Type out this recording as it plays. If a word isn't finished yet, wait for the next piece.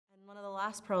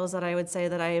last pearls that I would say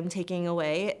that I am taking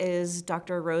away is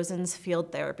Dr. Rosen's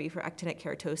field therapy for actinic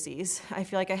keratoses. I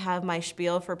feel like I have my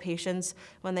spiel for patients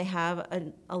when they have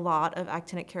a lot of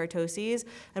actinic keratoses,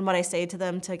 and what I say to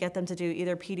them to get them to do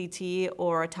either PDT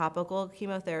or a topical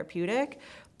chemotherapeutic.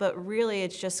 But really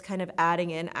it's just kind of adding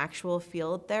in actual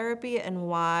field therapy and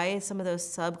why some of those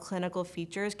subclinical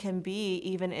features can be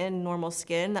even in normal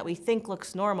skin that we think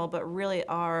looks normal but really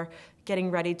are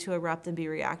getting ready to erupt and be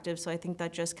reactive. So I think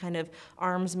that just kind of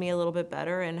arms me a little bit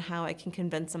better in how I can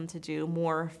convince them to do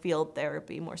more field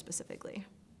therapy more specifically.